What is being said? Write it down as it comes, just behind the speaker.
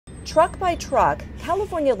Truck by truck,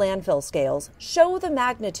 California landfill scales show the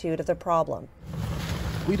magnitude of the problem.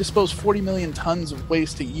 We dispose 40 million tons of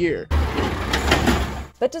waste a year.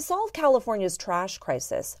 But to solve California's trash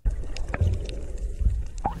crisis,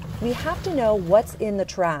 we have to know what's in the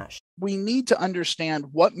trash. We need to understand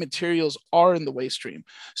what materials are in the waste stream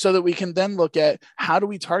so that we can then look at how do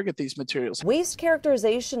we target these materials. Waste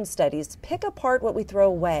characterization studies pick apart what we throw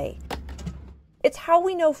away. It's how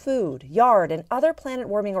we know food, yard, and other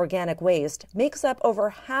planet-warming organic waste makes up over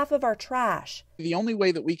half of our trash. The only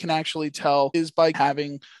way that we can actually tell is by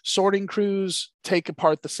having sorting crews take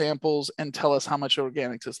apart the samples and tell us how much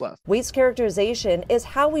organics is left. Waste characterization is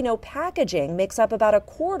how we know packaging makes up about a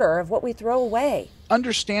quarter of what we throw away.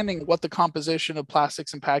 Understanding what the composition of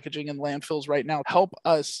plastics and packaging in landfills right now help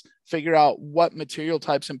us figure out what material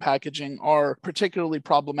types and packaging are particularly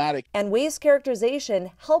problematic. And waste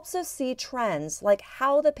characterization helps us see trends like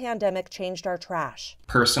how the pandemic changed our trash.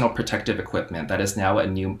 Personal protective equipment, that is now a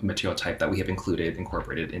new material type that we have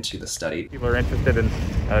incorporated into the study. People are interested in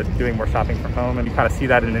doing more shopping from home, and you kind of see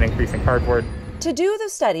that in an increase in cardboard. To do the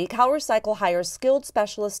study, CalRecycle hires skilled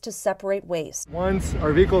specialists to separate waste. Once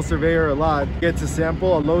our vehicle surveyor a lot gets a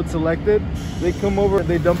sample, a load selected, they come over,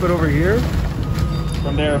 they dump it over here.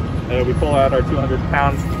 From there, we pull out our 200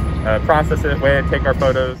 pounds, process it, weigh it, take our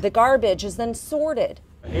photos. The garbage is then sorted,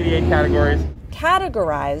 88 categories,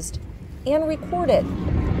 categorized, and recorded.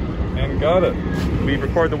 and got it. We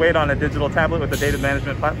record the weight on a digital tablet with a data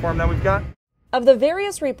management platform that we've got. Of the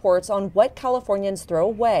various reports on what Californians throw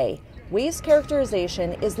away, waste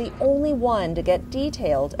characterization is the only one to get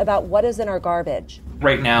detailed about what is in our garbage.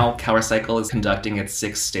 Right now, CalRecycle is conducting its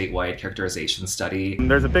 6th statewide characterization study.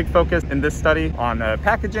 There's a big focus in this study on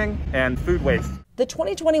packaging and food waste. The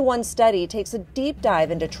 2021 study takes a deep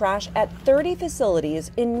dive into trash at 30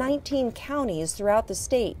 facilities in 19 counties throughout the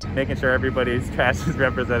state. Making sure everybody's trash is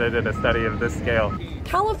represented in a study of this scale.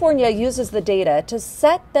 California uses the data to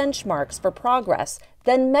set benchmarks for progress,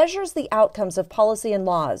 then measures the outcomes of policy and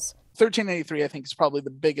laws. 1383, I think, is probably the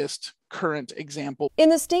biggest current example. In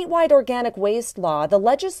the statewide organic waste law, the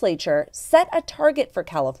legislature set a target for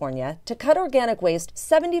California to cut organic waste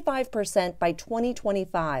 75% by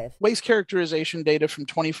 2025. Waste characterization data from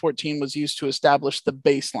 2014 was used to establish the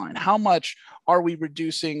baseline. How much are we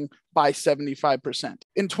reducing by 75%?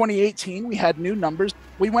 In 2018, we had new numbers.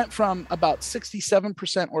 We went from about 67%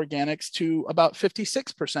 organics to about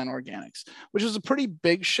 56% organics, which is a pretty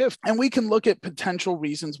big shift. And we can look at potential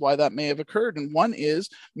reasons why that may have occurred. And one is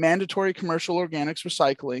mandatory commercial organics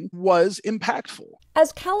recycling was impactful.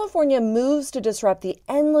 As California moves to disrupt the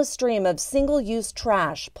endless stream of single-use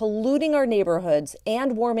trash polluting our neighborhoods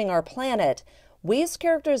and warming our planet, waste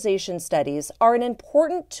characterization studies are an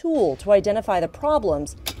important tool to identify the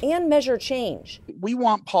problems and measure change. We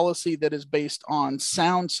want policy that is based on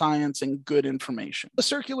sound science and good information. The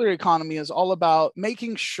circular economy is all about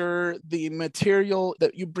making sure the material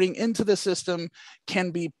that you bring into the system can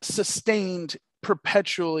be sustained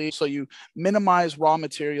perpetually. So you minimize raw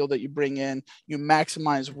material that you bring in, you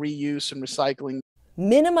maximize reuse and recycling.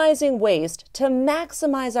 Minimizing waste to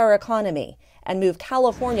maximize our economy and move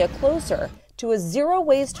California closer to a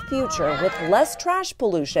zero-waste future with less trash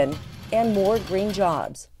pollution and more green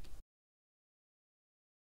jobs.